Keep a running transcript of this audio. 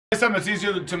Something that's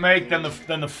easier to make than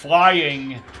the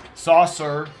flying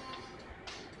saucer.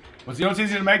 You know what's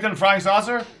easier to make than the frying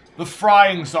saucer? The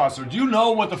frying saucer. Do you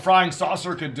know what the frying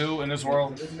saucer could do in this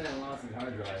world? This man lost his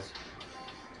hard drive.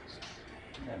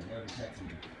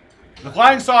 The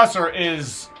flying saucer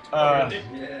is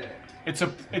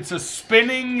it's a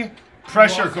spinning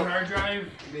pressure cooker. Hard drive.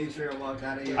 Made sure it walked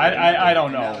out of here. I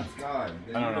don't know. Now it's gone.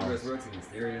 The I don't universe know. works in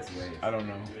mysterious ways. I don't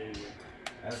know.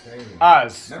 That's crazy.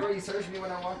 Oz. Remember you searched me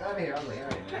when I walked out of here? I was like,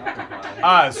 alright, man,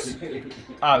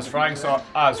 I'll comply.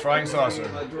 Oz, frying saucer.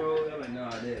 No,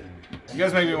 I didn't. You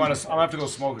guys make me want to. I'm gonna have to go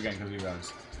smoke again because of you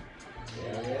guys.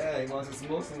 Yeah, he wants to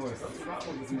smoke some more. Something's wrong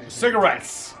with this man.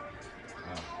 Cigarettes.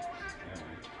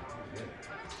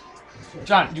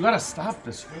 John, you gotta stop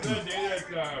this. Remember that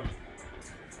day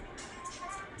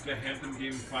that Hampton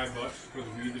gave him $5 for the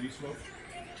weed that he smoked?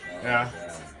 Yeah.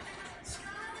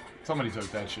 Somebody took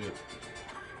that shit.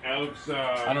 Alex,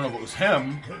 I don't know if it was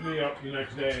him. hit me up the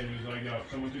next day and he was like, "Yo,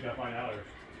 someone took that $5."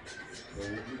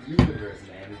 The universe,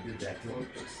 man, who did that to him.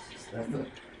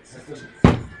 That's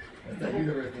the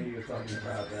universe thing he was talking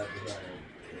about.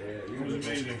 It was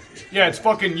amazing. Yeah, it's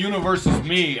fucking universe is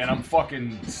me, and I'm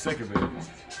fucking sick of it.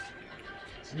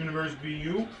 Universe be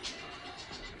you?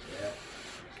 Yeah.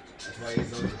 That's why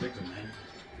he's always a victim, man.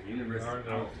 The universe is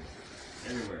out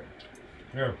everywhere.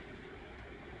 Here.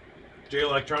 Jay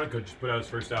Electronica just put out his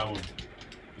first album.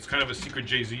 It's kind of a secret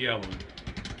Jay-Z album.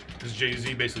 Because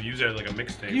Jay-Z basically used it as like a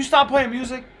mixtape. Can you stop playing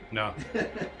music? No.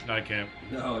 No, I can't.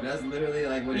 No, that's literally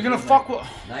like what You're gonna fuck with.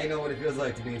 Now you know what it feels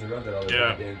like to be interrupted all the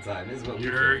goddamn time. This is what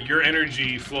your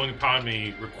energy flowing upon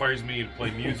me requires me to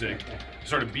play music,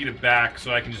 sort of beat it back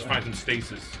so I can just find some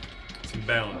stasis, some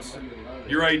balance.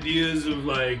 Your ideas of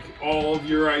like all of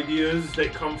your ideas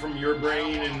that come from your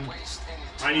brain, and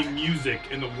I need music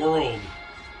in the world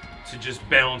to just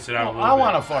balance it out a little I bit.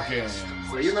 want to fucking.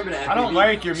 So you remember that? I don't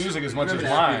like your music as much as mine.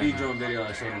 Remember that FPV drone video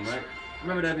I showed him, right?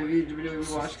 Remember that FPV video we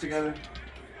watched together?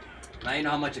 Now you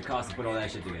know how much it costs to put all that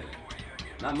shit together.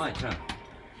 Not much, huh?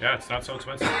 Yeah, it's not so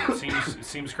expensive. It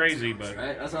seems crazy, but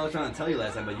right. That's what I was trying to tell you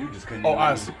last time, but you just couldn't. Oh,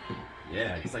 Oz.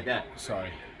 Yeah, just like that. Sorry.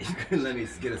 You couldn't let me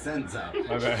get a sentence out.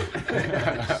 My bad.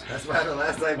 That's what happened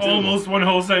last time too. almost one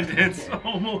whole sentence.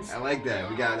 Almost. I like that.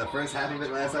 We got the first half of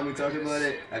it last time we talked about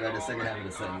it. I got the second half of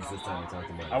the sentence this time we talked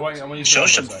about it. I want you to Show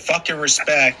some fucking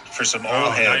respect for some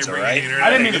old heads, alright? I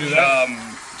didn't mean to do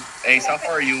that. Ace, how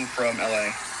far are you from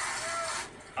LA?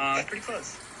 Pretty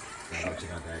close.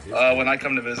 When I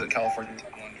come to visit California,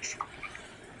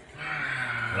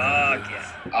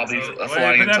 Yeah. I'll be put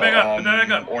flying that back up, put that back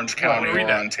into up. Orange Come on, County, read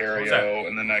that. Ontario,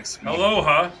 in the next month.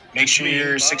 Aloha. Make sure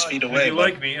you're 6 feet away. If you but-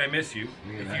 like me, I miss you.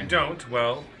 If you don't,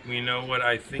 well, we know what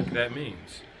I think that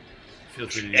means. Feel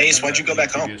free to Ace, why'd you go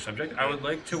back home? Subject. I would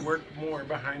like to work more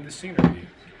behind the scenery.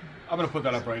 I'm gonna put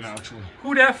that up right now, actually.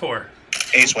 Who that for?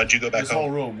 Ace, why'd you go back This whole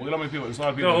home? room. Look at how many people. There's a lot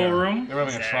of people. The whole here. room? They're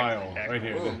having a trial right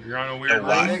here. Ooh. You're on a No, weird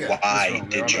why room. why did you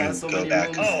go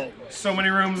back home? Oh, So many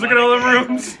rooms. Look at all the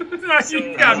rooms.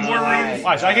 You got more rooms.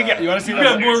 Watch, I can get. You want to see You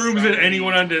got that? more rooms than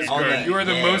anyone on Discord. Okay. You are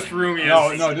the most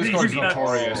roomiest. No, Discord's You got-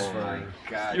 notorious Oh my for.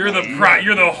 God. You're the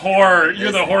You're the whore.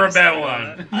 You're the whore of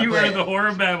Babylon. I You play- are the whore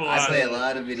of I play a Babylon.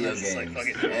 lot of video It's like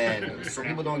games, fucking- and so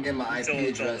people don't get my IP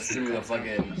address through the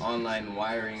fucking online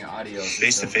wiring audio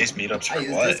system. Face-to-face meetups I for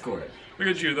use what? Discord. Look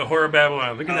at you, the whore of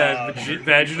Babylon. Look at that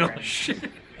vaginal shit.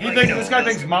 This guy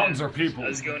thinks mountains are people. I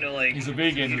was going to like. He's a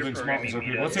vegan who computer thinks mountains are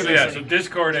programming people. Let's see So what yeah, they so say.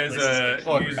 Discord as a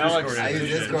Look, use Alex- Discord I as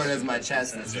use a- Discord as my chat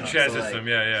system. chat So, like, system,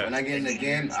 yeah. When I get in the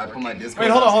game, I put my Discord.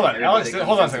 Wait, hold on. everybody Alex, comes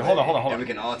hold on a into second. it, Hold on. And we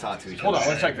can all talk to each other. Hold on,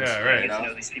 let's check this. Yeah, right. You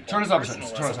know? Turn this up a second.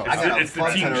 Turn this up. I got a It's the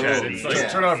fuck team ton of chat. rules. It's like- Yeah.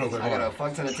 Turn it off real quick. I got Hold a on.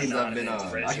 fuck ton of teams I've been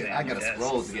on. I got to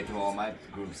scroll to get through all my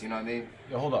groups. You know what I mean?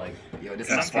 Yo, hold on. Like, yo, this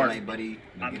That's is smart. Fortnite, buddy. You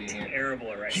I'm get in here.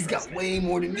 terrible at writing. He's got way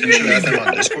more than me. Didn't you have them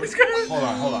on Discord? Hold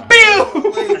on. Hold on.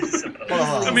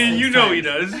 Hold I mean, you know he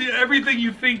does. Everything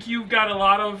you think you've got a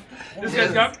lot of, this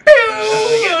guy's got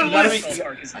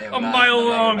a mile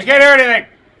long. I can't hear anything.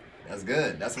 That's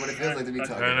good. That's what it feels like to be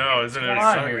talking. I know, isn't it? What's going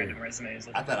on Sucker. here? Resumes.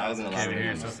 I thought I was in a lot of Can't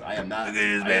hear rooms. I am not. It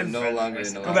is, I man. am no longer in a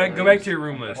lot Go of back rooms. to your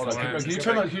room list. Hold on. Can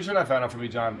you turn that fan off for me,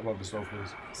 John, above the stove, please?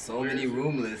 So many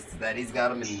room lists that he's got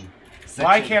them in.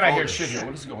 Why can't I hear folders. shit here?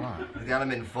 What is going on? He's got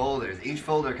them in folders. Each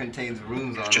folder contains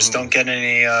rooms on. Just don't rooms. get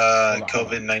any on.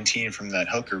 COVID-19 from that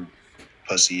hooker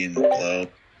pussy in the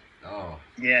globe. Oh.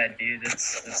 Yeah, dude,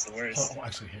 that's the worst. Oh,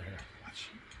 actually, here. Watch.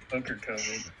 Poker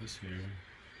COVID. Get this here.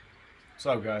 What's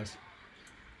up, guys?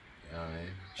 Yeah,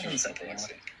 man. What's up,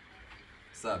 Alexi?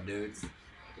 What's up, dudes?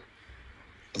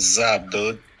 What's up,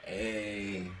 dude?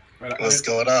 Hey. What's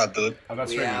going on, dude? I'm not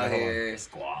We straight. out Hold on. here,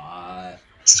 squad.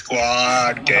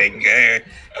 Squad, gang, gang.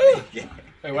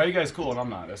 Hey, why are you guys cool and I'm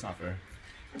not? That's not fair.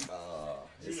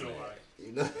 You know why.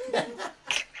 You know.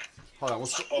 Hold on,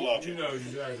 Hold on. You know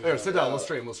exactly. Here, sit down. We'll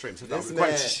stream. Sit down. This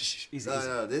Quiet. man, Shh. Easy.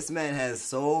 no, this man has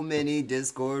so many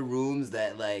Discord rooms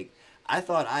that like I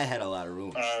thought I had a lot of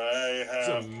rooms. I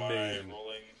have my amazing. ruling.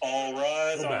 All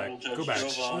right. Go back. Go back.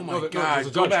 Oh No, my there's a God.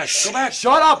 judge. Go back. Go back.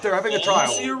 Shut up! They're having a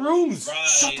trial. See your rooms.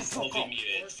 Shut the fuck up.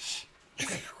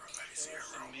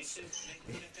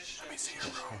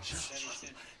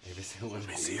 Every single one.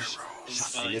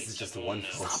 And this is just one.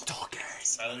 Stop talking.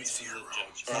 Silence from the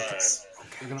judge. All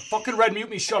right. You're gonna fucking red mute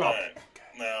me. Shut up. All right.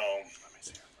 Now,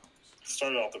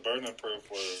 started off the burden of proof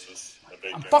was a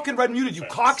big I'm fucking red muted, you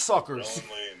cocksuckers.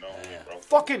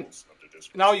 Fucking.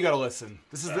 Now you gotta listen.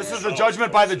 This is the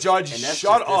judgment by the judge. And that's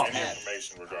Shut just up. this half.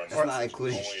 Information regarding That's not this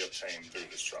including. only obtained through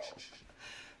this trial.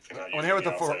 I wanna hear what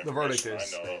the verdict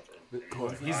is.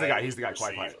 He's the guy.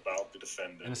 Quiet. About the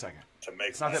defendant In a second. to make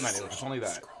It's not that many. It's only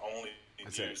that. Only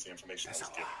That's use it. the information that's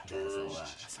given through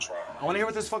the trial. I want to hear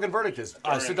what this fucking verdict is.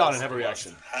 Sit down and have a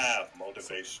reaction. Have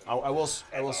motivation. I will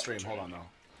stream. Hold on though.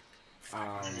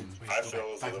 I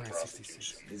feel as though the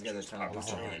prosecution These guys are trying to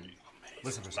listen. opportunity.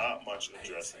 Listen for a second. Not much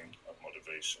addressing of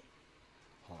motivation.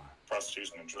 Hold on.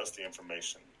 Prosecution addressed the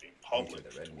information being public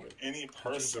to any The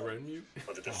person red mute.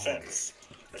 or the defense.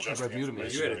 Addressed red the muted me.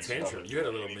 information You had a being tantrum. public You had a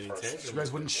to little any mini person tantrum. You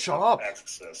guys wouldn't shut up.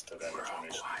 access to that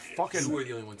information. Fucking You were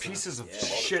the only one talking. pieces of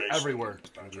Motivation shit everywhere.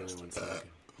 is not You were the only one addressed.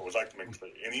 talking. I would like to make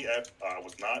clear, I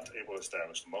was not able to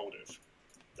establish motive.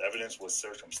 The evidence was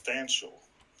circumstantial,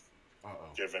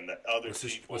 given that other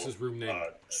people What's his room name?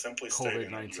 simply stated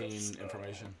COVID-19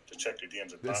 information. to check their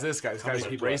DMs. This guy. This guy's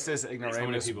people? racist, How many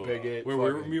ignoramus, people? bigot.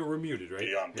 We're fucking- muted, right?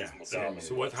 Beyond reasonable doubt.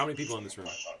 So what? How many people in this room?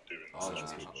 Might not do it. All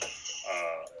those people.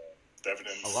 The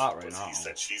evidence A lot right was now. he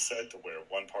said, she said, to where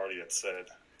one party had said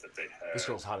that they had This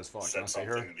girl's hot as fuck. Can I said see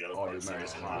her? something, and the other Oh, party you're said married.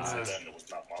 it was not said that, and it was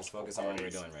not Just multiple focus on what we're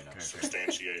parties doing right now.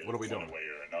 substantiated What are we one doing? way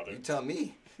or another. You tell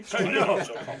me. I know.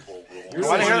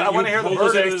 I want to hear the You pulled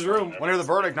us into verdict. this room. I want to hear the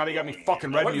verdict. Now you got me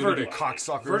fucking red What muted, you verdict?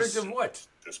 cocksuckers. Verdict of what?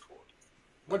 Discord.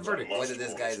 What verdict? Whether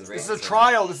this guy's racist. This is a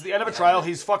trial. This is the end of a trial.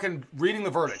 He's fucking reading the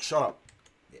verdict. Shut up.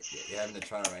 You're having the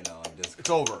trial right now on Discord. It's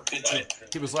over.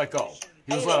 He was let go.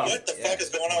 He was let out. What the fuck is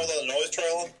going on with the noise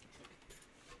trailer?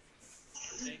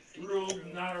 Ruled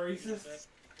not racist.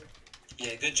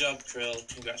 Yeah, good job, Krill.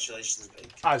 Congratulations, babe.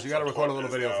 Oz, you got to record a little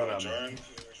Court is video now for them.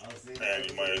 adjourned,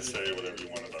 and you might say whatever you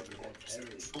want about the court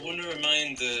proceedings. I want to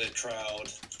remind the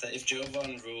crowd that if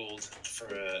Jovan ruled for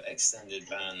an extended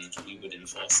ban, we would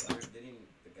enforce that.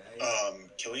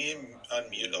 Can we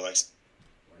unmute Alexa?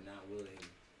 We're not willing.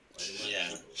 Yeah.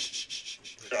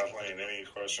 Kathleen, any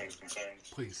questions, concerns?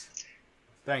 Please.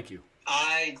 Thank you.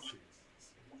 I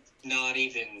not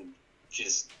even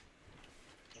just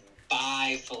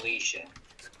buy Felicia.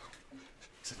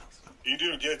 You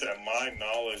do get that my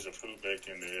knowledge of who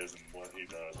Bacon is and what he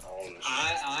does, all this.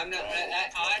 I'm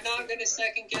not gonna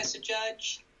second guess a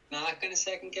judge. Not gonna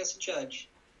second guess a judge.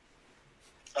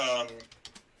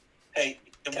 Hey,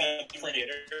 can we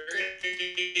reiterate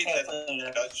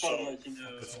that? So,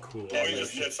 That's cool. Oh, you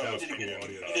just said some That was cool opinion.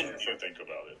 audio. You think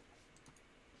about it.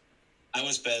 I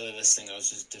was barely listening. I was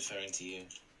just deferring to you.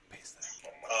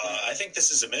 I think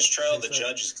this is a mistrial. The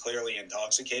judge is clearly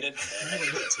intoxicated, and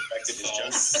it's affected his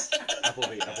False. judgment. I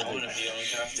want to be on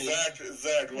crafty.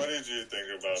 Zach, what did you think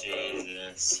about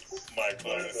Jesus. my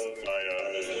class?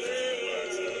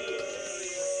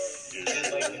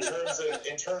 Like in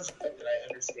terms of that I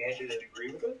understand it and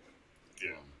agree with it.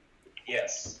 Yeah.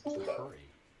 Yes.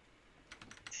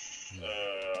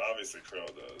 Obviously Krill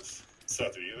does.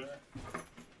 Seth, are you there?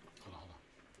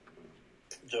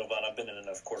 Jovan, I've been in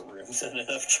enough courtrooms and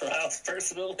enough trials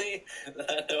personally that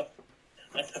I know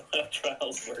how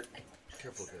trials work.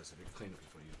 Careful, guys. If you clean it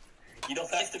before you. You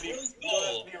don't have to be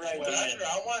right. Well, actually,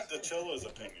 I want DeChilla's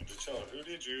opinion. DeChilla, who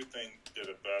did you think did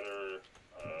a better,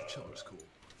 Chiller's cool.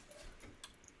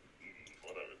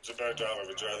 whatever, a better job of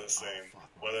addressing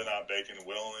whether or not Bacon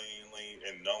willingly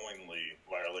and knowingly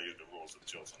violated the rules of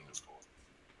Chillism Discord?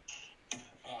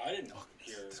 I didn't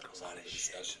hear a lot of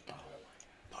discussion.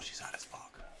 No, she's hot as fuck.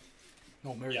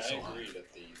 No, Mary's Yeah, so I hot. agree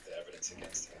that the evidence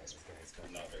against him is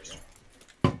not very strong.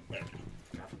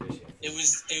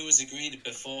 It was agreed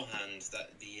beforehand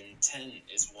that the intent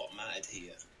is what mattered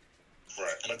here.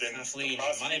 Right, And but then Kathleen, the in my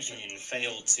prosecution, opinion,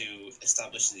 failed to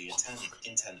establish the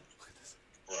intent.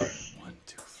 right, 1,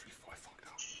 2, 3, 4. I fucked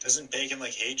up. Doesn't Bacon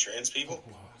like hate trans people?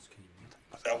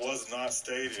 that was not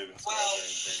stated in Well,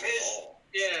 anything at all.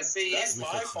 Yeah, see, That's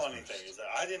my funny thing is that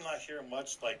I did not hear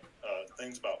much like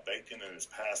things about Bacon and his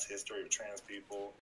past history of trans people.